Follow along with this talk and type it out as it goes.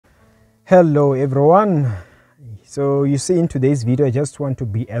Hello everyone. So you see, in today's video I just want to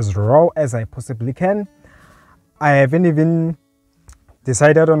be as raw as I possibly can. I haven't even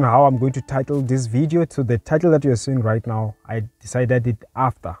decided on how I'm going to title this video. So the title that you're seeing right now, I decided it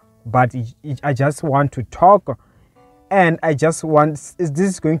after, but I just want to talk, and I just want, is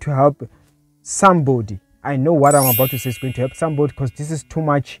this going to help somebody? I know what I'm about to say is going to help somebody, because this is too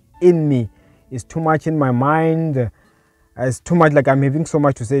much in me, it's too much in my mind. It's too much, like I'm having so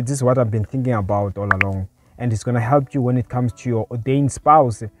much to say. This is what I've been thinking about all along, and it's going to help you when it comes to your ordained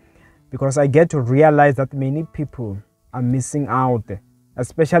spouse, because I get to realize that many people are missing out,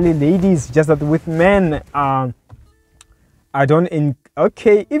 especially ladies. Just that with men, I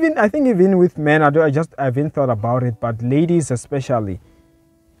think even with men, I haven't thought about it, but ladies especially,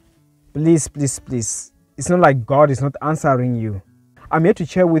 please, it's not like God is not answering you. I'm here to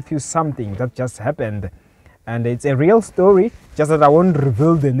share with you something that just happened. And it's a real story, just that I won't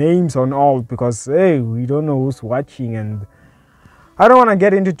reveal the names on all, because hey, we don't know who's watching, and I don't want to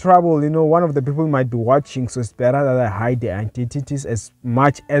get into trouble. You know, one of the people might be watching, so it's better that I hide the identities as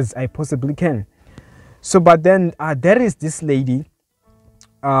much as I possibly can. So, but then there is this lady.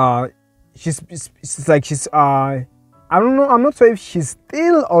 She's I don't know. I'm not sure if she's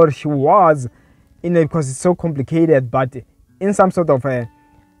still or she was in it, because it's so complicated. But in some sort of a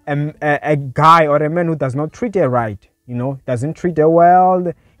guy or a man who does not treat her right, you know, doesn't treat her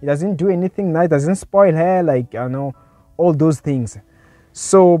well, he doesn't do anything nice, doesn't spoil her, like, you know, all those things.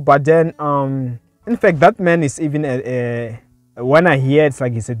 So, but then in fact, that man is even when I hear it's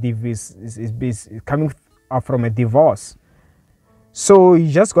like it's coming from a divorce. So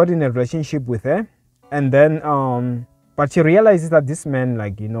he just got in a relationship with her, and then but she realizes that this man,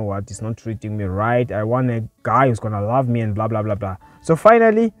 like, you know what, is not treating me right. I want a guy who's gonna love me and blah blah blah blah. So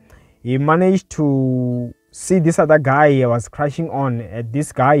finally, he managed to see this other guy he was crushing on.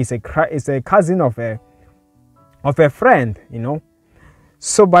 This guy is a cousin of a friend, you know.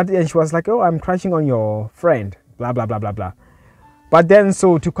 So, but and she was like, "Oh, I'm crushing on your friend," blah blah blah blah blah. But then,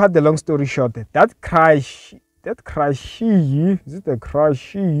 so to cut the long story short, that crush, is it a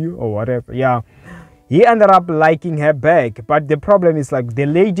crushy or whatever? Yeah. He ended up liking her back, but the problem is, like, the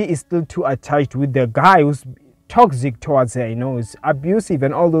lady is still too attached with the guy who's toxic towards her, you know, is abusive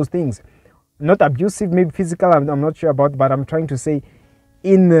and all those things. Not abusive, maybe physical, I'm not sure about, but I'm trying to say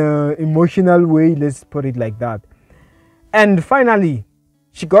in an emotional way, let's put it like that. And finally,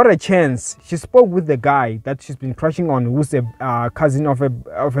 she got a chance. She spoke with the guy that she's been crushing on, who's a cousin of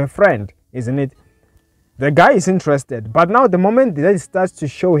a friend, isn't it? The guy is interested, but now the moment that he starts to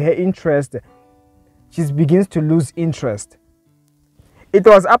show her interest, she begins to lose interest. It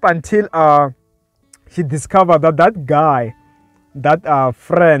was up until she discovered that that guy, that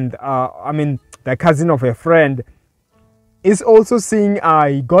friend, the cousin of a friend, is also seeing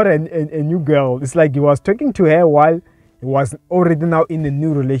he got a new girl. It's like he was talking to her while he was already now in a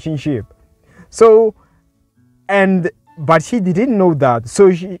new relationship. So, but she didn't know that.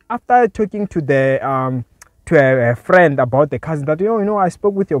 So she, after talking to the to a friend about the cousin, that, you know, I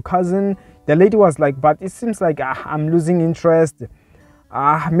spoke with your cousin. The lady was like, but it seems like I'm losing interest.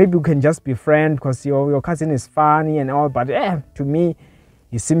 Maybe we can just be friends, because your cousin is funny and all. But to me,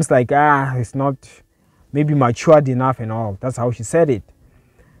 it seems like it's not maybe matured enough and all. That's how she said it.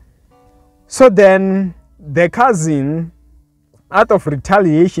 So then the cousin, out of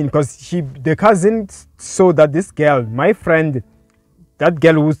retaliation, because the cousin saw that this girl, my friend, that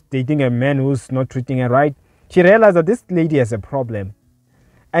girl who's dating a man who's not treating her right, she realized that this lady has a problem.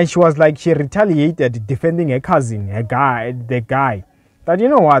 And she was like, she retaliated, defending her cousin, the guy. That, you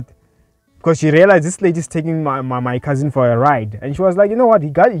know what, because she realized this lady is taking my cousin for a ride. And she was like, you know what, he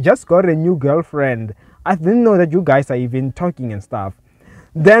just got a new girlfriend. I didn't know that you guys are even talking and stuff.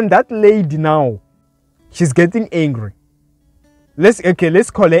 Then that lady now, she's getting angry. Let's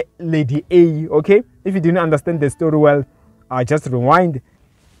call her Lady A, okay? If you didn't understand the story well, just rewind.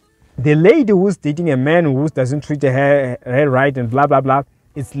 The lady who's dating a man who doesn't treat her right and blah blah blah,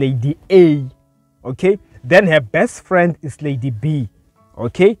 it's Lady A, okay? Then her best friend is Lady B,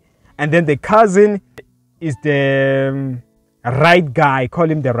 okay? And then the cousin is the right guy,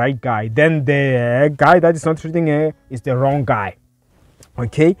 call him the right guy. Then the guy that is not treating her is the wrong guy,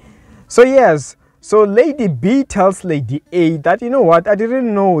 okay? So yes, so Lady B tells Lady A that, you know what, I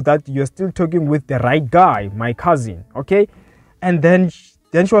didn't know that you're still talking with the right guy, my cousin, okay? And then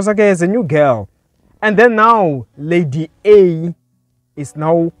she was like, okay, it's a new girl. And then now Lady A is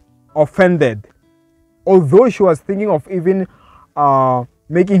now offended, although she was thinking of even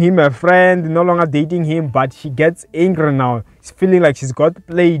making him a friend, no longer dating him. But she gets angry now. She's feeling like she's got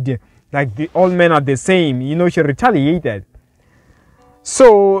played, like all men are the same, you know. She retaliated.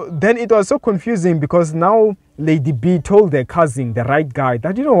 So then it was so confusing, because now Lady B told their cousin, the right guy,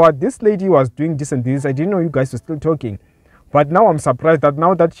 that, you know what, this lady was doing this and this. I didn't know you guys were still talking. But now I'm surprised that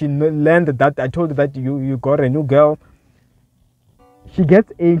now that she learned that I told her that you got a new girl,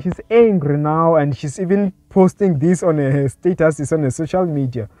 she's angry now, and she's even posting this on her status, it's on her social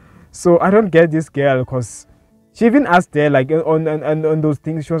media. So I don't get this girl, because she even asked her, like, on those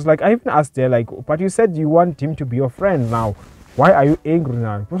things, she was like, I even asked her, like, but you said you want him to be your friend now. Why are you angry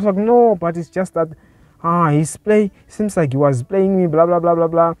now? I was like, no, but it's just that seems like he was playing me, blah blah blah blah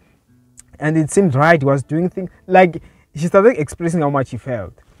blah. And it seemed right, he was doing things, like, she started expressing how much she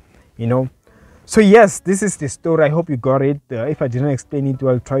felt, you know. So yes, this is the story. I hope you got it. If I didn't explain it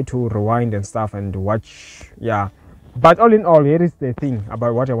well, try to rewind and stuff and watch. Yeah, but all in all, here is the thing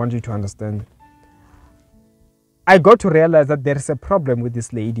about what I want you to understand. I got to realize that there is a problem with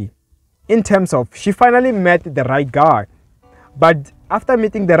this lady, in terms of, she finally met the right guy, but after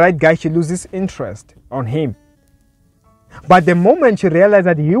meeting the right guy, she loses interest on him. But the moment she realized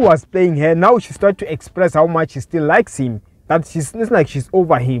that he was playing her, now she started to express how much she still likes him, that it's like she's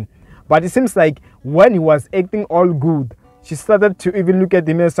over him. But it seems like when he was acting all good, she started to even look at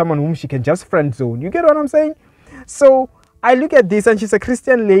him as someone whom she can just friend zone. You get what I'm saying? So I look at this, and she's a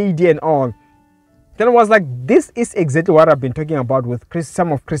Christian lady and all. Then I was like, this is exactly what I've been talking about with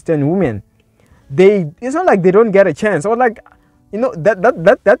some of Christian women. It's not like they don't get a chance. Or like, you know,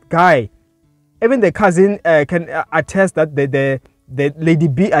 that guy, even the cousin can attest that the Lady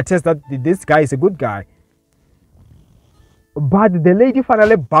B attests that this guy is a good guy. But the lady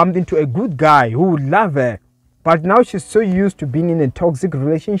finally bumped into a good guy who would love her. But now she's so used to being in a toxic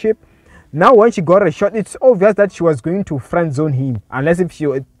relationship. Now when she got a shot, it's obvious that she was going to friend zone him, unless if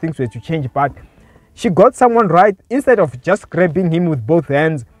things were to change. But she got someone right. Instead of just grabbing him with both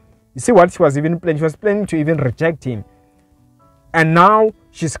hands, you see what she was even planning? She was planning to even reject him. And now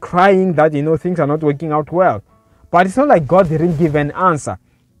she's crying that, you know, things are not working out well. But it's not like God didn't give an answer.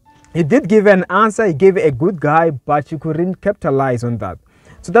 He did give an answer. He gave a good guy, but you couldn't capitalize on that.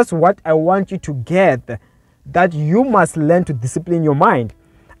 So that's what I want you to get, that you must learn to discipline your mind.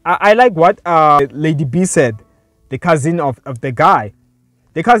 I like what Lady B said, the cousin of the guy.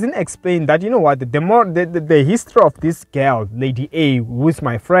 The cousin explained that, you know what, the history of this girl, Lady A, who is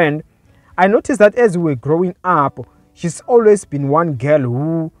my friend, I noticed that as we were growing up, she's always been one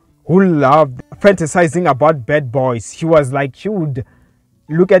girl who loved fantasizing about bad boys. She was like, she would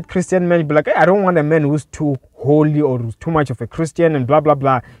look at Christian men and be like, hey, I don't want a man who's too holy or who's too much of a Christian and blah blah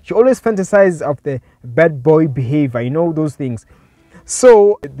blah. She always fantasized of the bad boy behavior, you know, those things.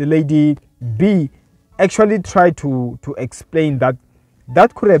 So the Lady B actually tried to explain that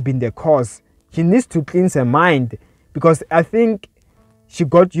could have been the cause. She needs to cleanse her mind, because I think she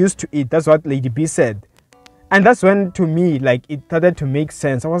got used to it. That's what Lady B said. And that's when, to me, like, it started to make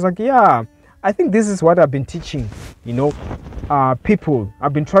sense. I was like, yeah, I think this is what I've been teaching, you know, people.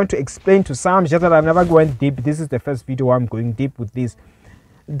 I've been trying to explain to some, just that I never went deep. This is the first video where I'm going deep with this.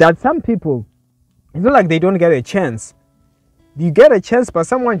 That some people, it's not like they don't get a chance. You get a chance, but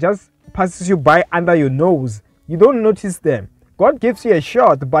someone just passes you by under your nose. You don't notice them. God gives you a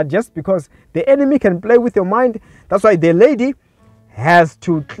shot, but just because the enemy can play with your mind, that's why the lady has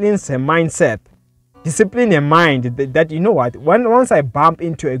to cleanse her mindset. Discipline your mind, that you know what, once I bump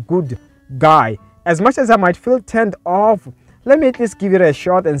into a good guy, as much as I might feel turned off, let me at least give it a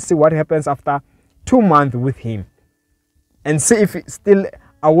shot and see what happens after 2 months with him, and see if still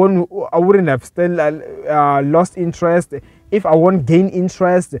I wouldn't have still lost interest, if I won't gain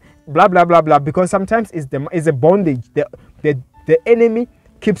interest, blah blah blah blah. Because sometimes it's a bondage. The enemy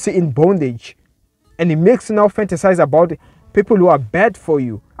keeps you in bondage, and it makes you now fantasize about people who are bad for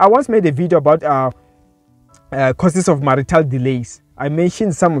you. I once made a video about causes of marital delays. I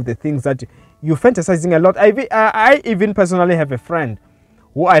mentioned some of the things that you're fantasizing a lot. I even personally have a friend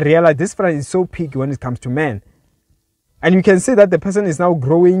who I realized this friend is so picky when it comes to men. And you can see that the person is now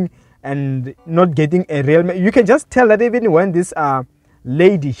growing and not getting a real man. You can just tell that even when this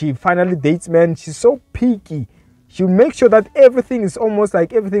lady, she finally dates men, she's so picky. She makes sure that everything is almost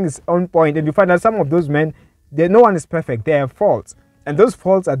like everything is on point. And you find that some of those men, no one is perfect. They have faults. And those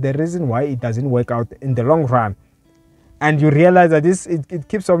faults are the reason why it doesn't work out in the long run. And you realize that it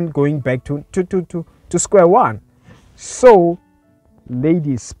keeps on going back to square one. So,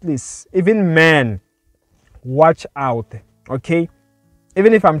 ladies, please, even men, watch out, okay?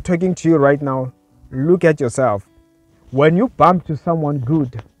 Even if I'm talking to you right now, look at yourself. When you bump to someone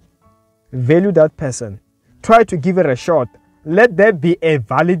good, value that person. Try to give it a shot. Let there be a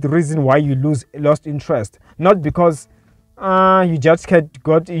valid reason why you lost interest. Not because you just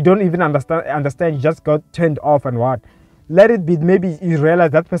you don't even understand, you just got turned off and what. let it be. Maybe you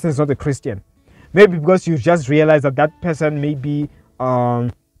realize that person is not a Christian. Maybe because you just realize that that person may be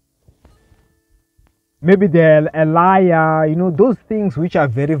maybe they're a liar, you know, those things which are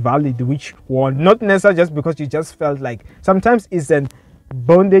very valid, which were not necessarily just because you just felt like. Sometimes it's a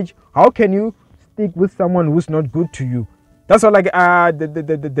bondage. How can you stick with someone who's not good to you? That's what, like,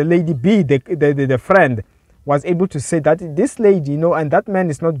 the lady B, the friend, was able to say that this lady, you know, and that man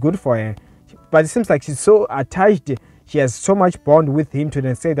is not good for her. But it seems like she's so attached, she has so much bond with him to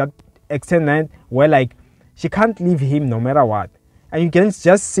then say that extent where, like, she can't leave him no matter what. And you can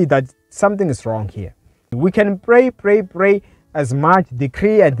just see that something is wrong here. We can pray as much,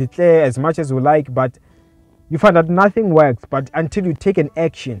 decree and declare as much as we like, but you find that nothing works. But until you take an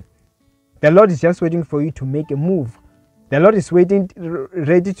action, the Lord is just waiting for you to make a move. The Lord is waiting,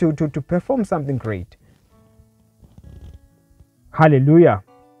 ready to perform something great. Hallelujah.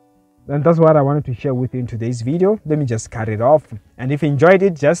 And that's what I wanted to share with you in today's video. Let me just cut it off. And if you enjoyed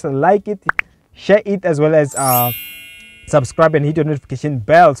it, just like it, share it, as well as subscribe and hit your notification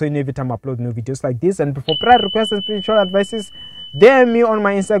bell so you know every time I upload new videos like this. And for prayer requests and spiritual advices, DM me on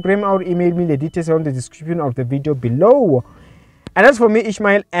my Instagram or email me. The details are on the description of the video below. And as for me,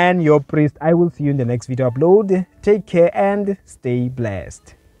 Ishmael, and your priest, I will see you in the next video upload. Take care and stay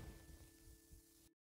blessed.